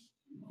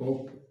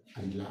 hope,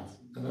 and love.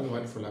 Another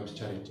word for love is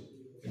charity.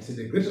 And so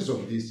the greatest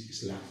of this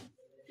is love.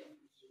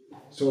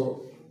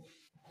 So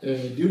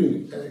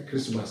during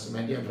Christmas,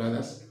 my dear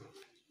brothers,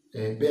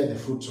 bear the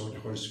fruits of the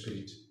Holy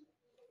Spirit.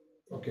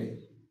 Okay,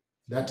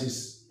 that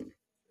is,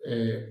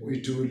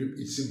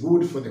 it's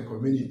good for the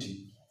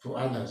community, for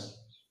others.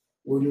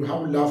 When you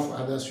have love for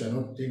others, you are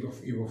not thinking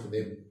of evil for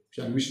them. You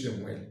shall wish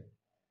them well.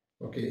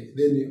 Okay,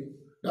 then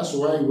that's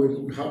why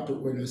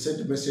when we send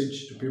a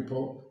message to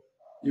people,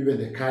 even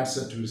the cards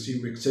that we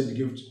receive, we send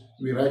gifts,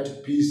 we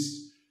write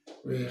peace,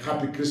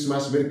 happy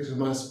Christmas, Merry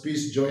Christmas,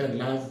 peace, joy, and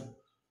love.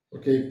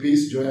 Okay,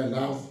 peace, joy, and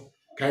love,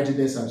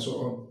 kindness, and so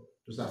on.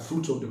 Those are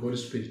fruits of the Holy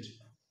Spirit.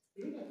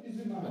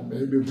 And may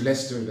we be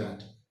blessed with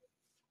that.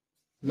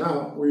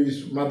 Now,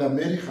 Mother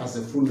Mary has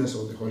the fullness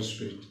of the Holy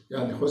Spirit.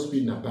 Yeah, the Holy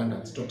Spirit in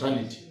abundance,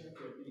 totality.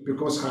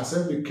 Because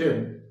herself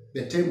became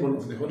the temple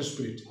of the Holy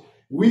Spirit.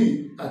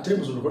 We are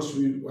temples of the Holy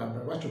Spirit by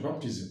virtue of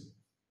baptism.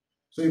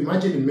 So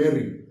imagine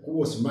Mary, who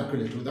was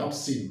immaculate, without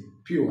sin,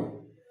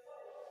 pure,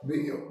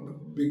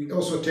 be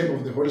also temple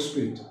of the Holy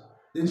Spirit.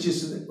 Then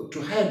she's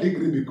to higher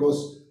degree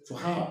because for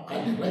her,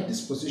 at the right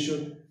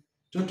disposition,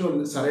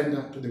 total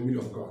surrender to the will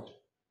of God.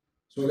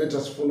 So let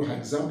us follow her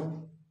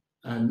example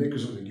and make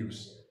use of the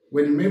gifts.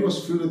 When Mary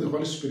was filled with the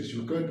Holy Spirit,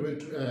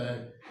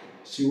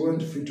 she went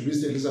to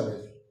visit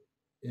Elizabeth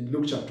in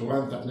Luke chapter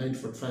 1,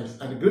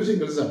 39-45. And greeting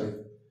Elizabeth,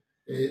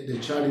 the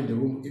child in the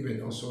womb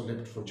even also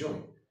leapt for joy.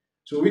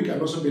 So we can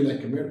also be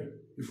like Mary.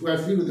 If we are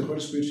filled with the Holy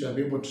Spirit, we shall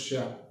be able to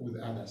share with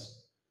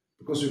others.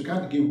 Because we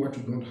can't give what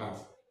we don't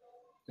have.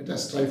 Let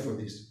us strive for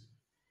this.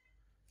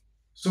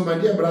 So my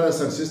dear brothers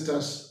and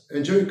sisters,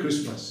 enjoy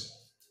Christmas.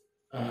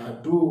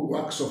 Do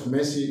works of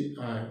mercy,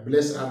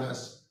 bless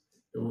others,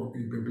 you'll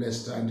be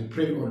blessed, and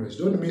pray always.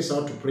 Don't miss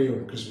out to pray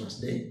on Christmas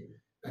Day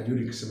and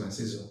during Christmas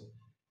season,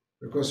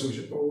 because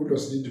we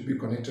always need to be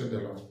connected to the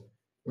Lord.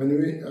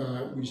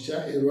 When we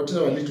share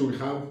whatever little we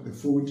have, the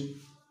food,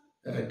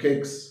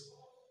 cakes,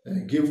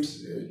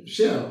 gifts,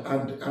 share,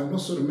 and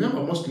also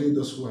remember mostly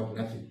those who have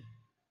nothing.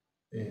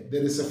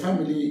 There is a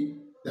family,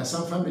 there are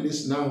some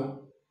families now,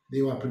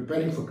 they were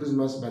preparing for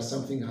Christmas, but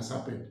something has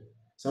happened.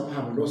 Some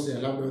have lost their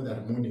loved one, they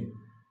are mourning.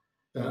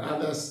 There are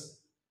others,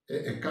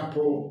 a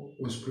couple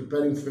was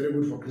preparing very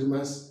good for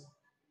Christmas.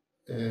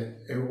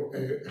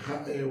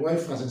 A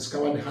wife has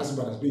discovered the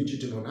husband has been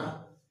cheating on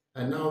her,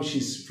 and now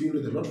she's filled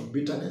with a lot of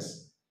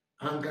bitterness,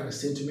 anger,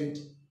 resentment,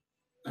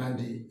 and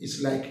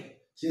it's like,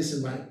 yes,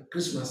 my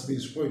Christmas being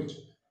spoiled.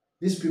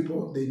 These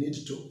people, they need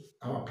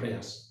our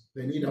prayers.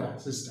 They need our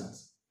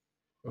assistance.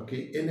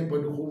 Okay,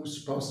 anybody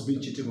whose spouse has been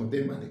cheating on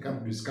them and they come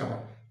to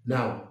discover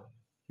now,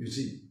 you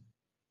see.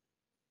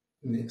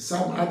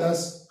 Some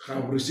others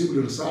have received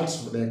the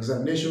results for their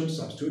examinations,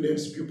 some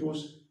students,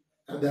 pupils,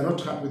 and they are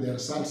not happy with their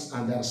results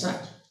and they are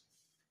sad.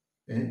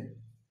 Help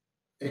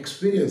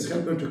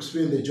them to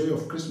experience the joy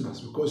of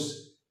Christmas,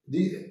 because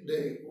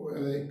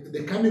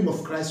the coming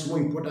of Christ is more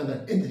important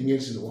than anything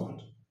else in the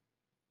world.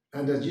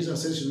 And as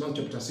Jesus says in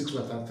Matthew chapter 6,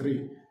 verse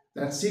 3,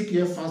 that seek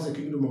ye first the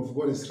kingdom of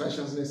God, His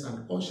righteousness,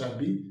 and all shall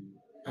be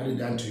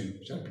added unto you,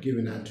 shall be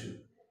given unto you.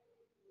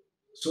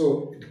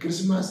 So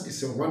Christmas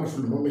is a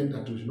wonderful moment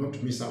that we should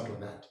not miss out on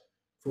that.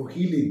 For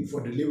healing,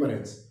 for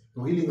deliverance,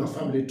 for healing of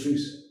family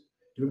trees.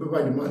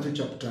 Remember in Matthew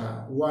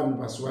chapter 1,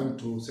 verse 1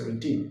 to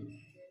 17,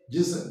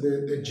 Jesus,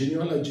 the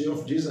genealogy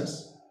of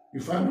Jesus,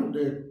 you find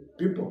the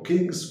people,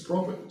 kings,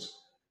 prophets,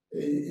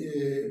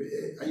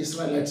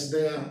 Israelites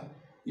there,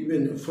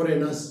 even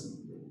foreigners.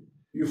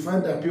 You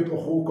find that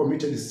people who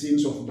committed the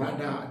sins of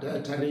murder,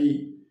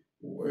 adultery,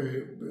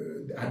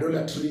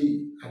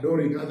 idolatry,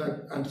 adoring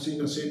other and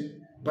sin.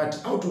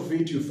 But out of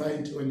it, you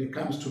find when it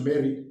comes to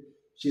Mary,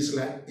 she's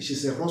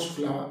a rose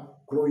flower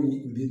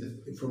growing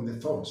from the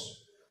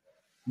thorns.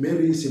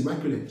 Mary is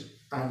immaculate,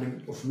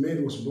 and of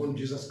Mary was born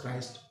Jesus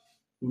Christ,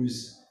 who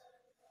is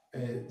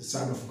the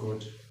Son of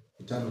God,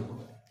 eternal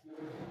God.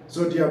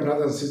 So, dear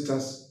brothers and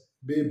sisters,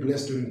 be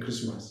blessed during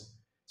Christmas.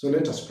 So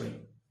let us pray.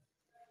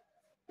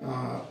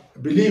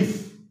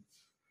 Believe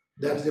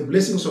that the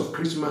blessings of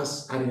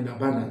Christmas are in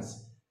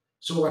abundance.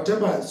 So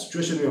whatever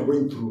situation you are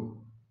going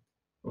through,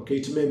 okay,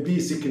 it may be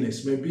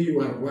sickness, maybe you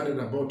are worried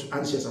about,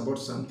 anxious about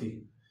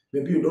something,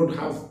 maybe you don't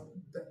have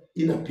the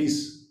inner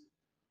peace,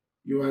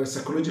 you are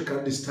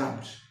psychologically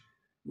disturbed,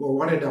 you are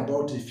worried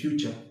about the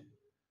future,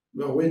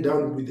 you are way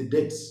down with the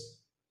debts,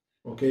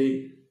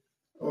 okay,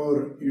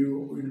 or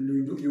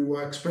you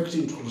are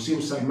expecting to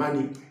receive some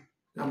money,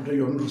 after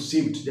you haven't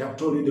received, they have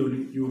told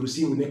you you will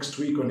receive next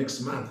week or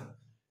next month,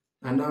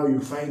 and now you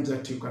find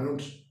that you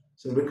cannot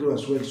celebrate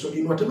as well. So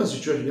in whatever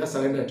situation, just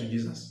surrender to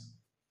Jesus.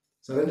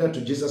 Surrender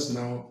to Jesus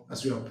now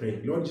as we are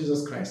praying. Lord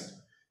Jesus Christ,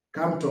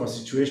 come to our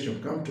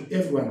situation, come to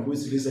everyone who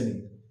is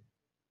listening.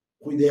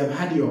 They have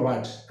heard your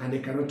word and they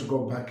cannot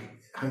go back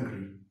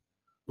hungry.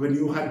 When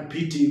you had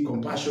pity,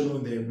 compassion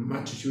on the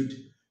multitude,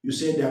 you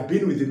said they have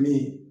been with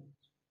me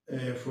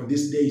for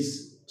these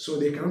days, so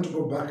they cannot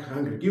go back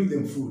hungry. Give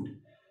them food.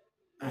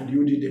 And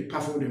you did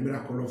perform the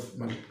miracle of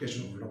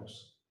multiplication of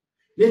loaves.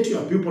 Let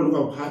your people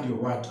who have heard your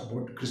word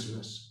about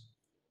Christmas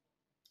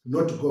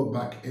not go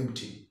back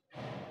empty.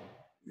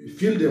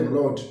 Fill them,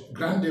 Lord.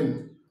 Grant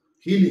them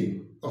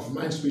healing of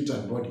mind, spirit,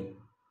 and body.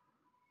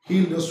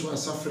 Heal those who are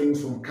suffering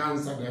from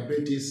cancer,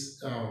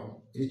 diabetes,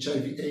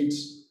 HIV,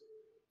 AIDS,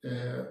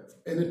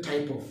 any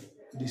type of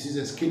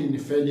diseases, kidney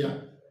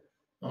failure,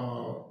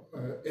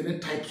 any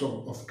types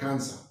of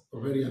cancer,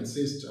 ovarian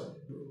cyst,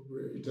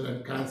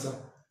 uterine cancer,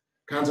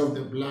 cancer of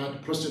the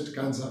blood, prostate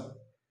cancer,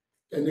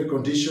 any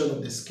condition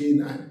of the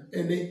skin, and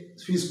any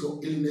physical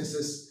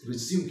illnesses,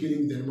 receive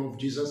healing in the name of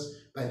Jesus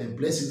by the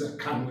blessings that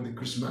come with the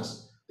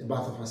Christmas, the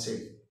birth of our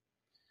Savior.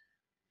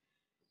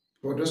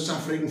 For those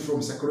suffering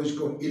from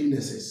psychological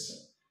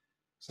illnesses,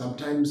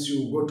 sometimes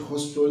you go to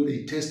hospital,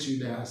 they test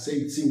you, they are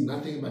saying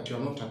nothing, but you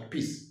are not at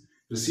peace.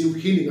 Receive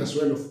healing as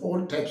well of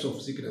all types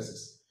of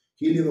sicknesses,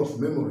 healing of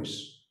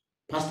memories,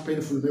 past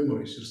painful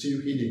memories,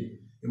 receive healing.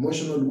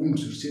 Emotional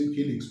wounds, receive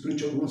healing.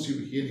 Spiritual wounds,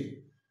 receive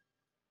healing.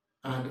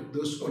 And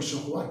those also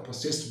who are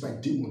possessed by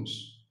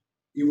demons,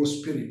 evil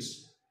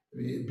spirits,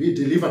 be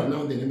delivered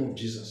now in the name of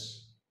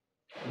Jesus.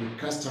 We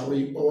cast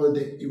away all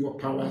the evil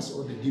powers,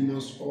 all the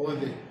demons, all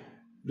the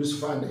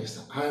Lucifer and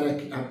the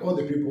hierarchy, and all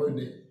the people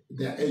and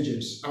their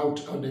agents out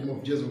in the name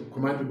of Jesus. We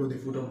command to go the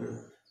foot of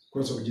the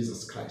cross of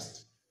Jesus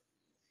Christ.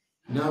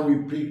 Now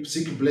we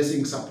seek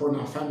blessings upon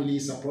our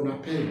families, upon our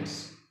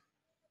parents,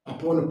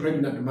 upon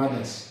pregnant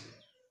mothers,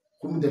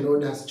 whom the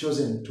Lord has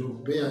chosen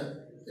to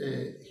bear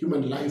a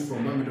human life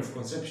from moment of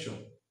conception.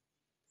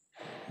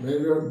 May the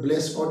Lord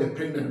bless all the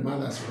pregnant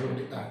mothers wherever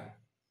they are.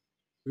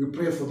 We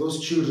pray for those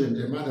children,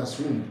 the mother's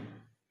womb,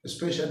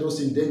 especially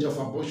those in danger of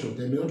abortion.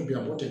 They may not be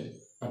aborted,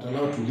 but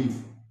allowed to live.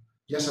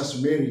 Just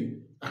as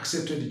Mary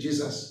accepted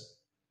Jesus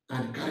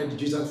and carried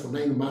Jesus for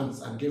 9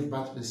 months and gave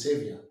birth to the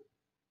Savior.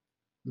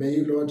 May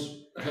you, Lord,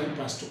 help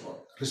us to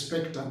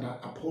respect and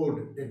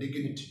uphold the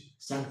dignity,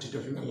 sanctity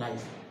of human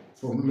life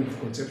from moment of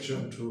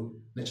conception to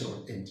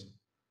natural end.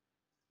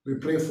 We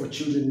pray for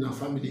children in our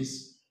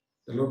families.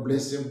 The Lord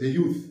bless them, the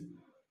youth,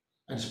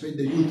 and especially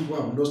the youth who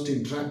have lost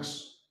in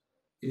drugs,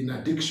 in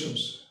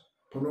addictions,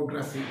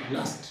 pornography,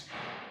 lust,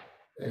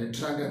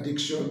 drug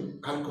addiction,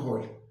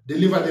 alcohol.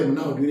 Deliver them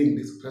now during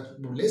this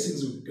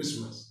blessings of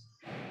Christmas.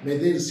 May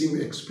they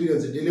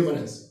experience the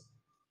deliverance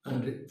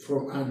and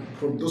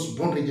from those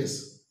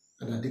bondages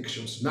and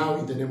addictions now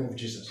in the name of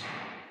Jesus.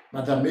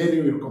 Mother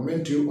Mary will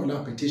commend to you all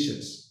our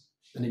petitions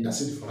and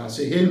intercede for us.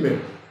 Say, Hail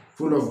Mary,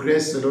 full of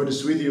grace, the Lord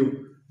is with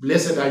you.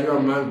 Blessed are you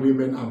among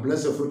women, and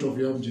blessed the fruit of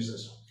your womb,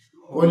 Jesus.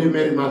 Holy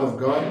Mary, Mother of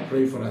God,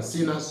 pray for us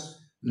sinners,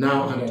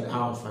 now and at the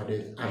hour of our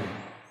death. Amen.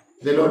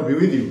 The Lord be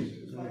with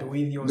you. And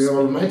with your May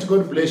Almighty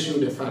God bless you,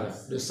 the Father,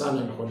 the Son,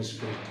 and the Holy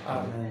Spirit.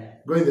 Amen.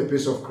 Go in the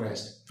peace of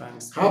Christ.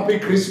 Thanks. Happy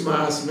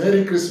Christmas,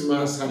 Merry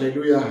Christmas,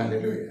 hallelujah,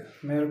 hallelujah.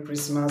 Merry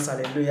Christmas,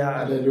 hallelujah.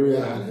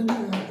 Hallelujah,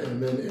 hallelujah,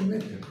 amen,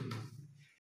 amen.